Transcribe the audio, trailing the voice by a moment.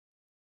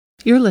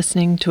You're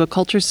listening to a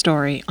culture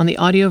story on the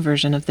audio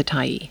version of The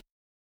Tyee.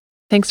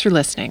 Thanks for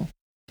listening.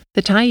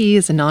 The Tyee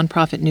is a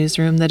nonprofit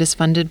newsroom that is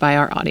funded by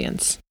our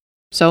audience.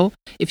 So,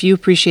 if you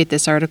appreciate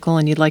this article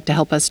and you'd like to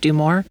help us do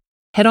more,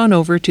 head on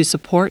over to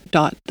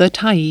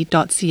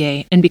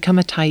support.thetyee.ca and become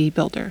a Tyee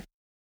builder.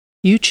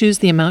 You choose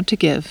the amount to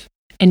give,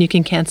 and you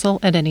can cancel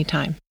at any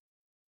time.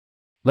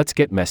 Let's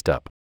Get Messed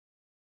Up.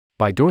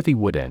 By Dorothy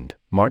Woodend,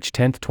 March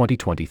 10,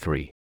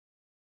 2023.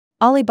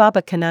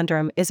 Alibaba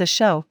Conundrum is a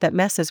show that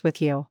messes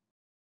with you.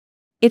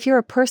 If you're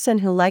a person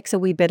who likes a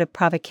wee bit of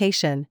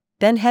provocation,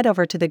 then head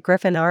over to the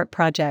Griffin Art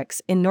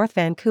Projects in North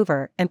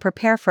Vancouver and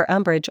prepare for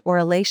umbrage or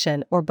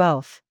elation or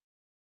both.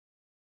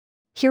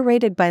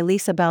 Curated by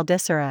Lisa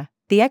Baldissera,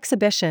 the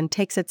exhibition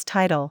takes its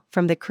title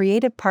from the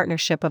creative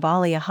partnership of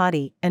Ali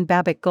Ahadi and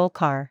Babak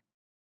Golkar.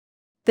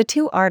 The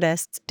two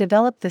artists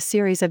developed the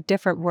series of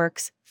different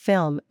works,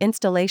 film,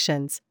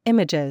 installations,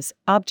 images,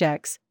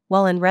 objects,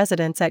 while in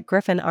residence at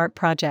Griffin Art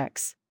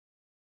Projects.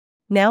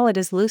 Now it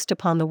is loosed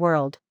upon the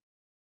world.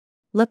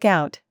 Look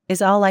out,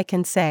 is all I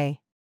can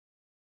say.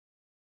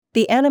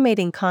 The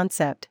animating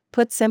concept,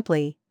 put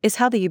simply, is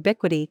how the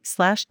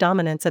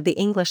ubiquity/dominance of the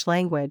English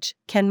language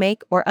can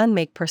make or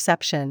unmake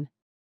perception.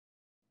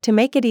 To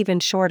make it even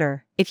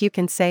shorter, if you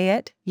can say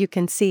it, you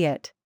can see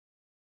it.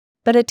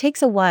 But it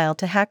takes a while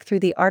to hack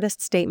through the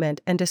artist's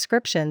statement and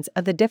descriptions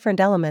of the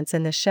different elements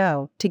in the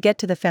show to get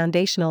to the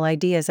foundational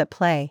ideas at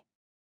play.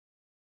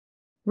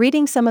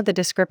 Reading some of the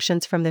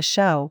descriptions from the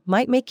show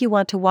might make you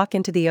want to walk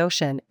into the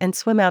ocean and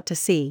swim out to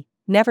sea,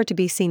 never to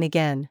be seen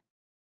again.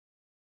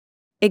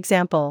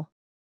 Example.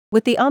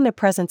 With the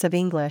omnipresence of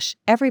English,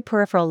 every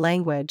peripheral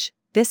language,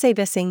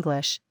 vis-a-vis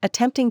English,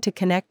 attempting to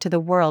connect to the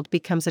world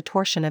becomes a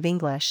torsion of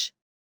English.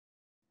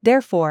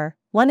 Therefore,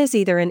 one is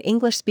either an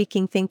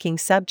English-speaking thinking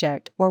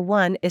subject or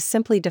one is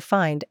simply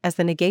defined as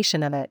the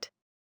negation of it.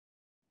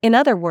 In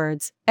other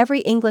words, every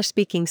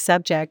English-speaking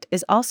subject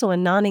is also a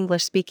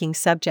non-English-speaking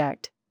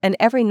subject, and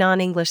every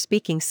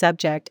non-English-speaking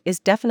subject is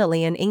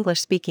definitely an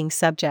English-speaking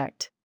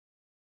subject.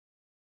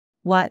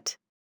 What?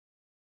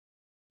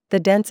 The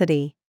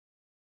density.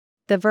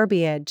 The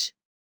verbiage.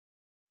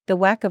 The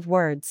whack of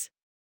words.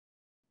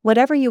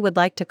 Whatever you would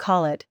like to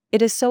call it,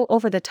 it is so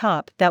over the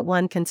top that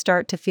one can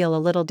start to feel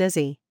a little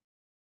dizzy.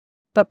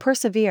 But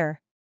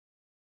persevere.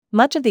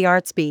 Much of the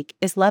art speak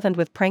is leavened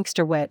with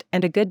prankster wit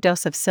and a good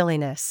dose of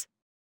silliness.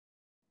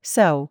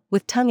 So,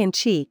 with tongue in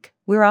cheek,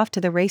 we're off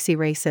to the racy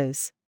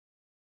races.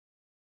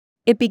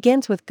 It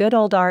begins with good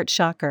old Art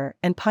Shocker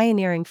and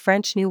pioneering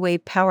French New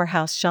Wave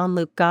powerhouse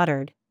Jean-Luc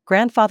Godard,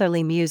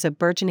 grandfatherly muse of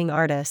burgeoning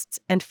artists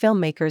and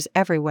filmmakers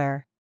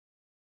everywhere.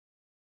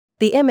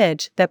 The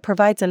image that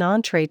provides an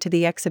entree to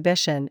the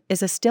exhibition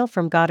is a still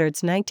from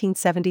Godard's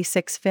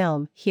 1976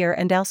 film, Here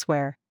and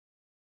Elsewhere.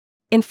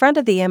 In front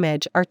of the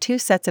image are two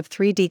sets of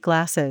 3D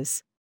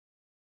glasses.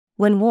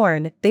 When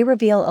worn, they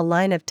reveal a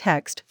line of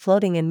text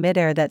floating in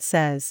midair that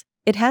says,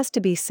 "It has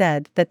to be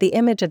said that the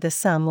image of the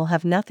sum will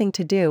have nothing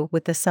to do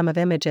with the sum of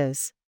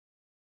images."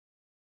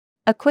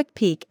 A quick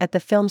peek at the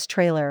film's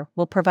trailer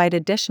will provide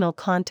additional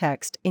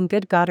context in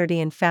good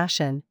Godardian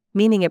fashion,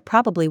 meaning it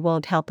probably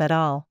won't help at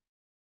all.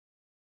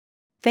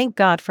 Thank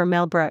God for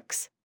Mel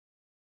Brooks.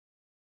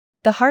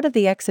 The heart of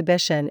the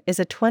exhibition is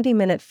a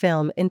 20-minute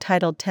film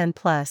entitled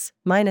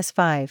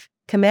 10+-5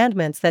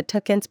 Commandments that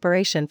took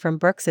inspiration from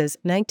Brooks's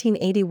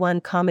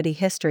 1981 comedy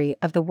History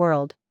of the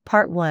World,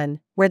 Part 1,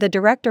 where the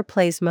director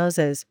plays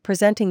Moses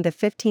presenting the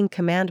 15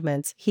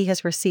 commandments he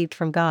has received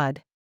from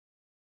God.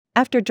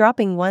 After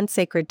dropping one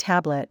sacred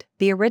tablet,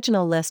 the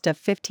original list of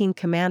 15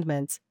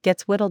 commandments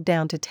gets whittled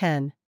down to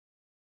 10.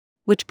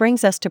 Which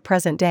brings us to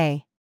present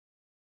day.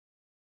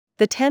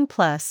 The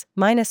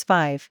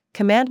 10+-5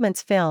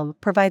 Commandments film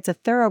provides a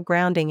thorough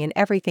grounding in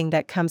everything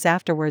that comes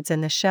afterwards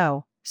in the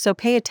show, so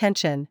pay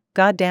attention,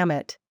 god damn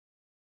it.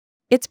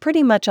 It's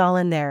pretty much all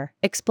in there,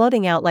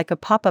 exploding out like a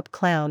pop-up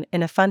clown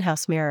in a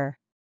funhouse mirror.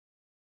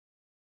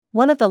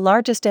 One of the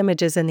largest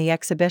images in the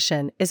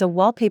exhibition is a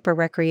wallpaper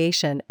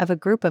recreation of a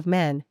group of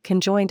men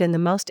conjoined in the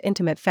most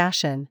intimate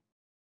fashion.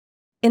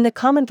 In the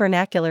common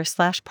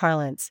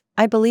vernacular/parlance,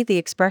 I believe the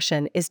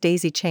expression is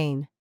daisy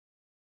chain.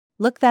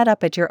 Look that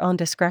up at your own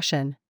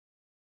discretion.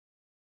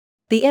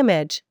 The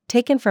image,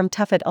 taken from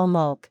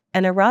Tufat-ul-Mulk,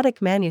 an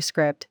erotic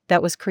manuscript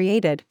that was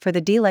created for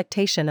the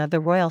delectation of the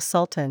royal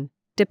sultan,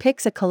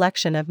 depicts a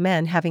collection of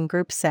men having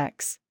group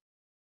sex.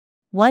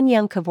 One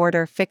young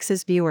cavorter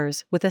fixes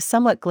viewers with a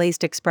somewhat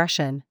glazed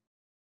expression.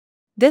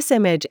 This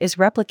image is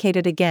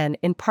replicated again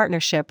in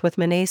partnership with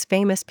Manet's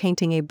famous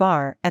painting A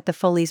Bar at the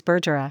Folies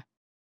Bergerac.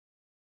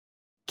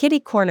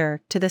 Kitty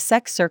Corner to the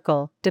Sex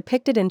Circle,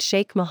 depicted in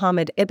Sheikh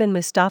Mohammed ibn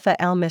Mustafa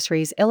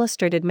al-Misri's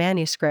illustrated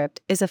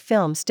manuscript, is a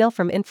film still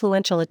from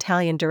influential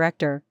Italian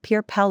director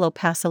Pier Paolo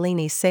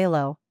Pasolini's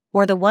Salo,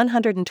 or The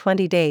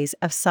 120 Days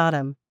of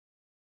Sodom.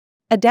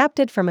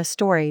 Adapted from a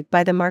story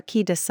by the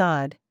Marquis de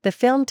Sade, the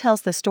film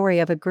tells the story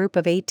of a group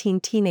of 18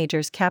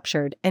 teenagers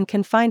captured and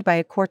confined by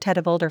a quartet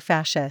of older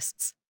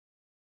fascists.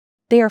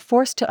 They are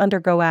forced to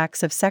undergo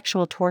acts of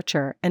sexual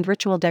torture and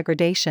ritual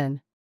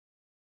degradation.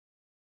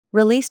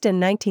 Released in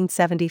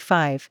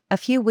 1975, a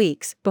few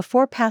weeks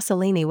before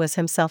Pasolini was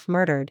himself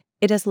murdered,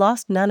 it has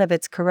lost none of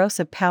its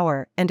corrosive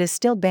power and is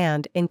still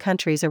banned in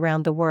countries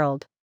around the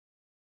world.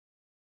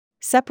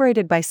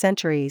 Separated by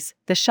centuries,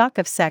 the shock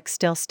of sex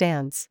still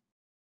stands.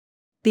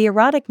 The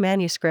erotic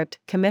manuscript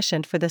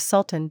commissioned for the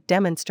Sultan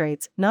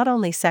demonstrates not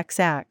only sex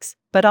acts,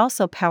 but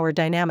also power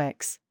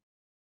dynamics.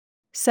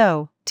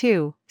 So,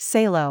 too,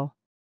 Salo.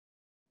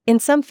 In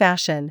some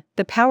fashion,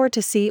 the power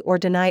to see or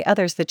deny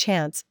others the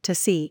chance to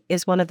see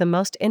is one of the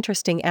most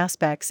interesting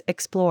aspects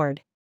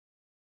explored.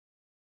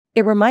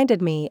 It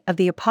reminded me of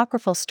the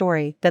apocryphal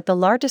story that the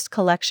largest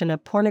collection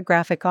of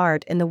pornographic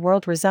art in the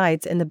world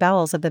resides in the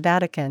bowels of the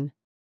Vatican.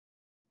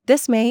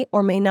 This may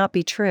or may not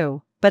be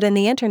true, but in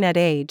the internet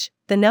age,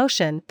 the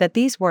notion that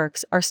these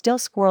works are still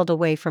squirreled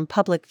away from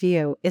public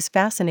view is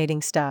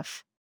fascinating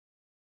stuff.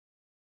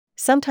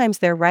 Sometimes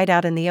they're right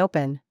out in the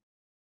open.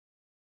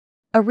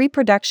 A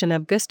reproduction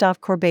of Gustave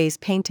Courbet's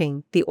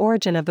painting The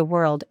Origin of the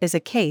World is a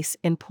case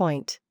in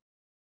point.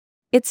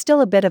 It's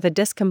still a bit of a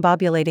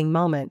discombobulating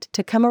moment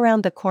to come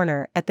around the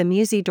corner at the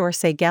Musée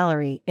d'Orsay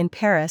Gallery in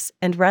Paris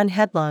and run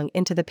headlong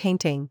into the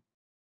painting.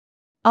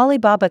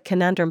 Alibaba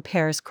Conundrum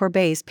pairs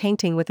Courbet's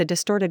painting with a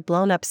distorted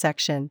blown-up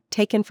section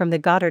taken from the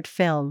Godard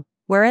film,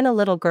 wherein a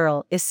little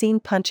girl is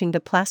seen punching the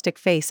plastic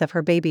face of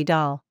her baby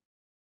doll.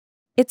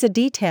 It's a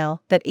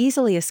detail that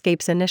easily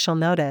escapes initial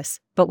notice,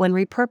 but when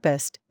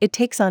repurposed, it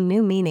takes on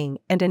new meaning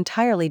and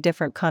entirely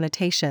different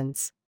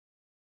connotations.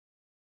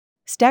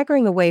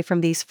 Staggering away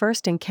from these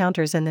first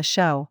encounters in the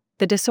show,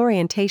 the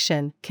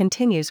disorientation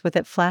continues with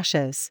its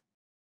flashes.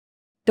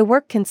 The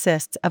work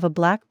consists of a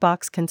black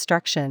box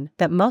construction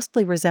that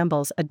mostly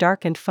resembles a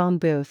darkened phone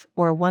booth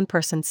or a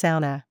one-person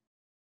sauna.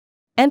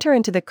 Enter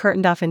into the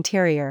curtained-off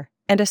interior,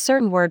 and a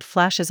certain word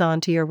flashes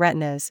onto your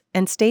retinas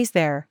and stays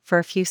there for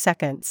a few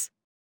seconds.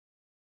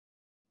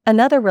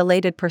 Another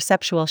related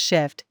perceptual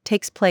shift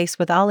takes place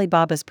with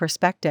Alibaba's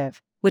perspective,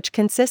 which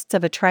consists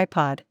of a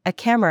tripod, a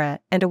camera,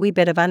 and a wee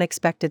bit of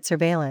unexpected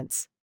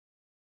surveillance.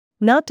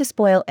 Not to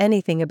spoil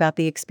anything about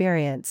the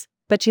experience,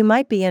 but you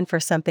might be in for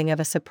something of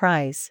a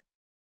surprise.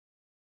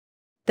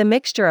 The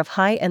mixture of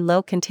high and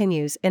low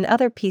continues in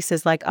other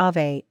pieces like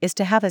Ave is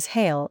to have as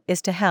hail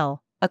is to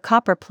hell, a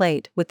copper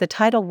plate with the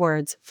title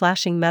words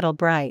flashing metal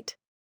bright.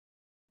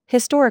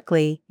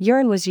 Historically,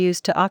 urine was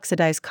used to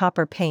oxidize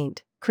copper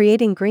paint,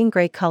 creating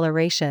green-gray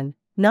coloration,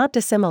 not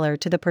dissimilar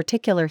to the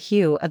particular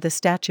hue of the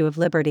Statue of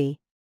Liberty.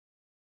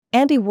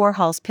 Andy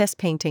Warhol's piss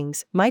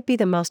paintings might be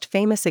the most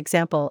famous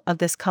example of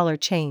this color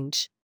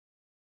change.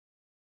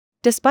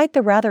 Despite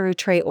the rather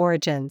outre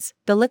origins,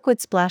 the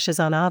liquid splashes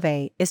on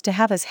Ave is to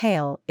have as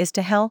hail is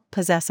to hell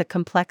possess a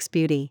complex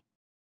beauty.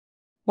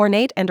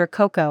 Ornate and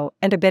rococo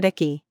and a bit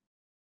icky.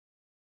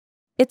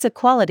 It's a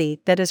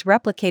quality that is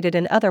replicated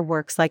in other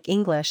works like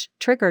English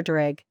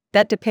Triggerderig,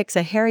 that depicts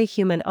a hairy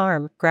human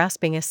arm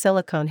grasping a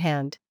silicone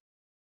hand.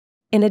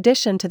 In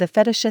addition to the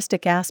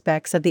fetishistic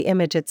aspects of the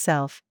image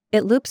itself,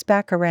 it loops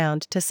back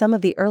around to some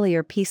of the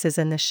earlier pieces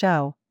in the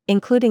show,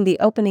 including the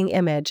opening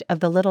image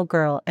of the little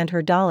girl and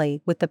her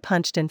dolly with the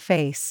punched-in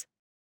face.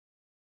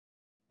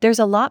 There's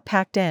a lot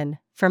packed in,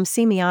 from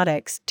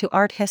semiotics to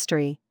art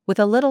history, with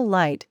a little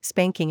light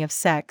spanking of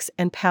sex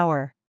and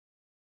power.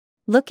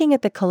 Looking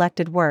at the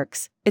collected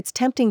works, it's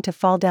tempting to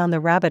fall down the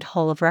rabbit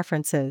hole of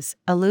references,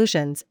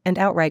 allusions, and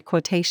outright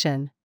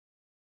quotation.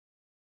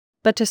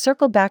 But to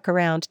circle back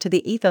around to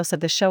the ethos of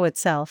the show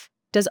itself,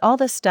 does all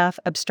this stuff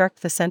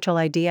obstruct the central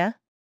idea?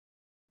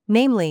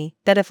 Namely,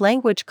 that if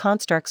language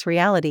constructs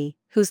reality,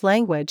 whose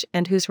language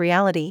and whose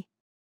reality?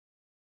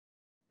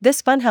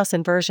 This funhouse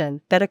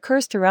inversion that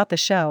occurs throughout the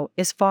show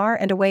is far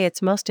and away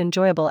its most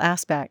enjoyable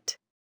aspect.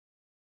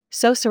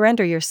 So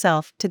surrender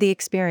yourself to the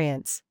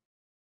experience.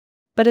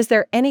 But is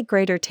there any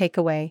greater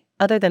takeaway,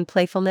 other than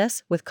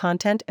playfulness with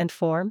content and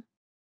form?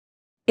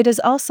 It is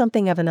all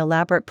something of an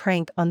elaborate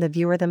prank on the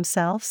viewer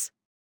themselves.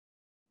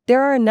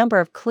 There are a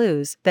number of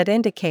clues that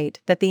indicate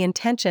that the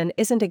intention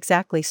isn't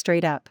exactly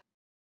straight up.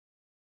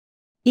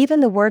 Even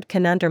the word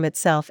conundrum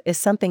itself is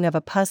something of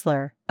a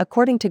puzzler.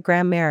 According to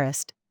Graham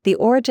Marist, the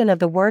origin of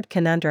the word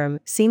conundrum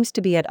seems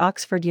to be at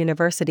Oxford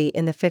University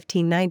in the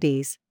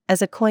 1590s,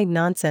 as a coined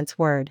nonsense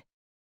word.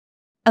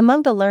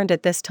 Among the learned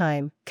at this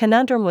time,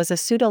 conundrum was a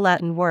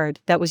pseudo-Latin word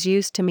that was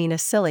used to mean a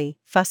silly,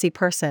 fussy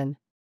person.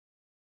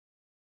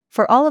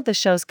 For all of the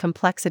show's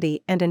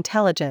complexity and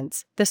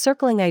intelligence, the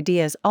circling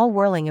ideas all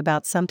whirling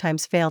about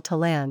sometimes fail to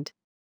land.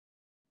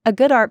 A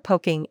good art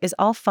poking is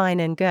all fine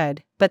and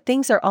good, but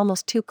things are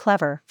almost too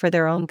clever for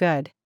their own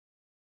good.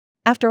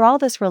 After all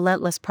this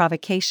relentless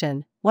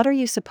provocation, what are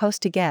you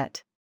supposed to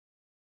get?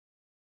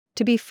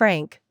 To be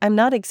frank, I'm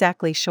not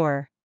exactly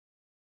sure.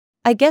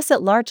 I guess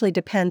it largely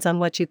depends on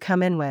what you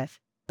come in with,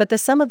 but the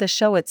sum of the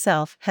show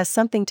itself has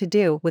something to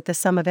do with the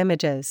sum of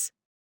images.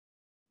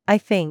 I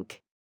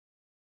think.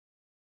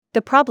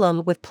 The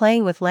problem with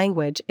playing with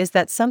language is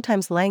that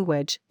sometimes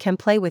language can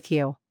play with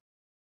you.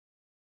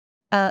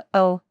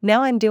 Now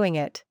I'm doing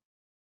it.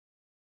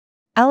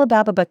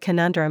 Alibaba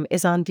Conundrum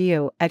is on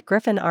view at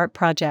Griffin Art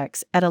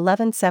Projects at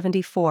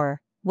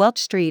 1174 Welch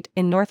Street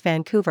in North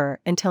Vancouver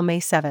until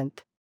May 7th.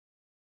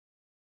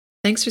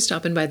 Thanks for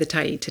stopping by the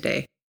Tyee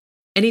today.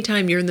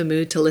 Anytime you're in the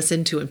mood to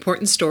listen to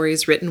important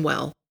stories written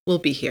well, we'll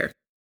be here.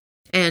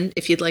 And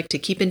if you'd like to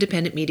keep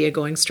independent media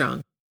going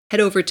strong, head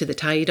over to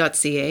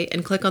thetyee.ca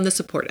and click on the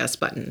Support Us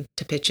button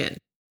to pitch in.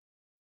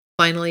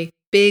 Finally,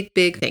 big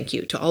thank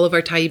you to all of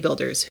our Tyee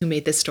builders who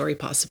made this story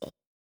possible.